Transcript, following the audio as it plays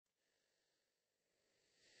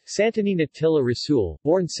Santanina Tilla Rasul,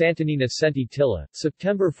 born Santanina Senti Tilla,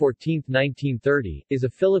 September 14, 1930, is a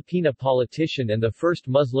Filipina politician and the first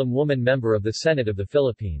Muslim woman member of the Senate of the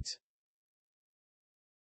Philippines.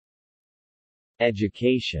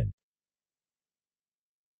 Education.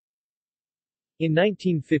 In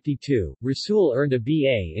 1952, Rasul earned a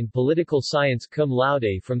B.A. in Political Science cum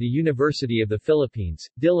laude from the University of the Philippines,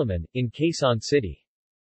 Diliman, in Quezon City.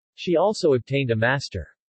 She also obtained a Master's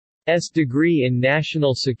degree in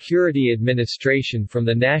National Security Administration from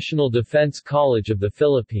the National Defense College of the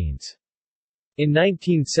Philippines. In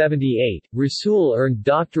 1978, Rasul earned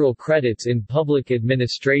doctoral credits in Public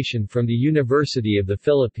Administration from the University of the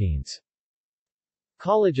Philippines.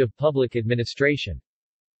 College of Public Administration.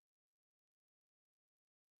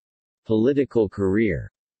 Political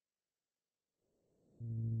career.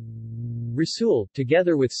 Rasul,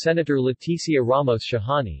 together with Senator Leticia Ramos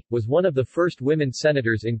Shahani, was one of the first women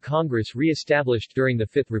senators in Congress re-established during the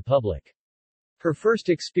Fifth Republic. Her first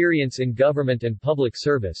experience in government and public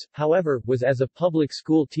service, however, was as a public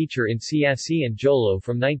school teacher in CSE and Jolo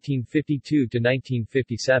from 1952 to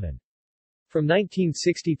 1957. From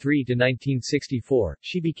 1963 to 1964,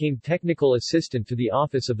 she became technical assistant to the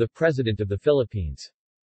Office of the President of the Philippines.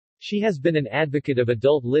 She has been an advocate of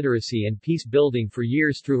adult literacy and peace building for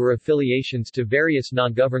years through her affiliations to various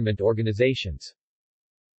non-government organizations.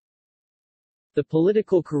 The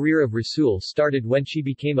political career of Rasul started when she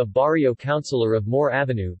became a barrio councilor of Moore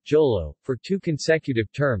Avenue, Jolo, for 2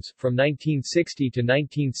 consecutive terms, from 1960 to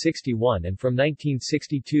 1961 and from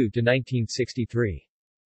 1962 to 1963.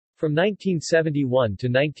 From 1971 to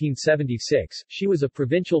 1976, she was a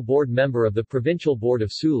provincial board member of the Provincial Board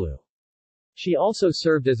of Sulu. She also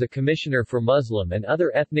served as a commissioner for Muslim and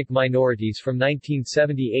other ethnic minorities from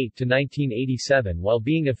 1978 to 1987 while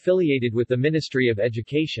being affiliated with the Ministry of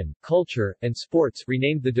Education, Culture, and Sports,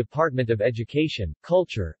 renamed the Department of Education,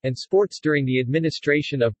 Culture, and Sports during the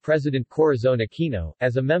administration of President Corazon Aquino,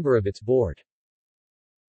 as a member of its board.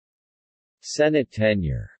 Senate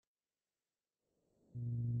tenure.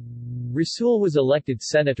 Rasul was elected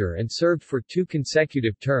senator and served for 2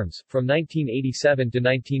 consecutive terms, from 1987 to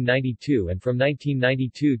 1992 and from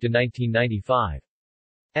 1992 to 1995.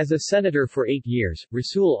 As a senator for 8 years,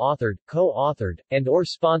 Rasul authored, co-authored, and/or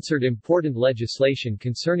sponsored important legislation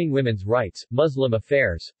concerning women's rights, Muslim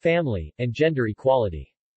affairs, family, and gender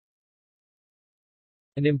equality.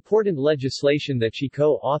 An important legislation that she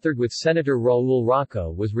co-authored with Senator Raul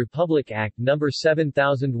Rocco was Republic Act No.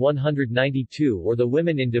 7192 or the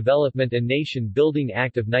Women in Development and Nation Building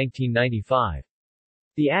Act of 1995.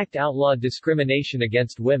 The act outlawed discrimination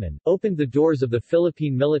against women, opened the doors of the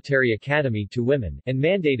Philippine Military Academy to women, and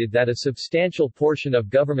mandated that a substantial portion of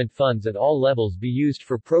government funds at all levels be used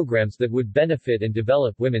for programs that would benefit and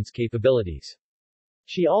develop women's capabilities.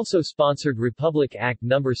 She also sponsored Republic Act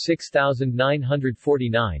No.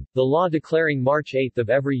 6949, the law declaring March 8 of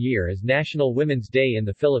every year as National Women's Day in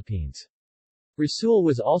the Philippines. Rasul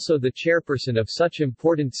was also the chairperson of such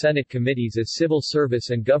important Senate committees as Civil Service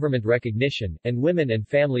and Government Recognition, and Women and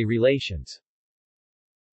Family Relations.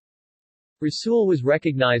 Rasul was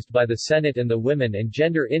recognized by the Senate and the Women and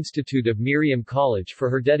Gender Institute of Miriam College for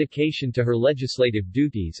her dedication to her legislative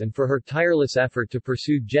duties and for her tireless effort to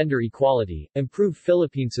pursue gender equality, improve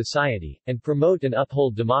Philippine society, and promote and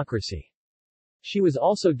uphold democracy. She was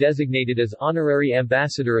also designated as Honorary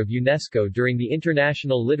Ambassador of UNESCO during the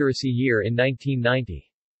International Literacy Year in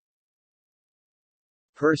 1990.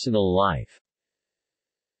 Personal life.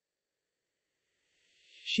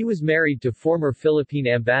 She was married to former Philippine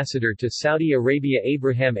ambassador to Saudi Arabia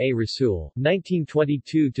Abraham A. Rasul,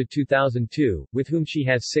 1922-2002, with whom she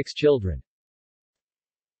has 6 children.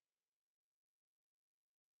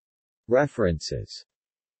 References.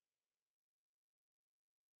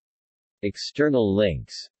 External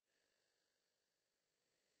links.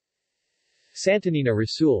 Santanina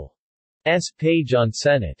Rasul's page on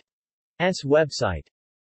Senate's website.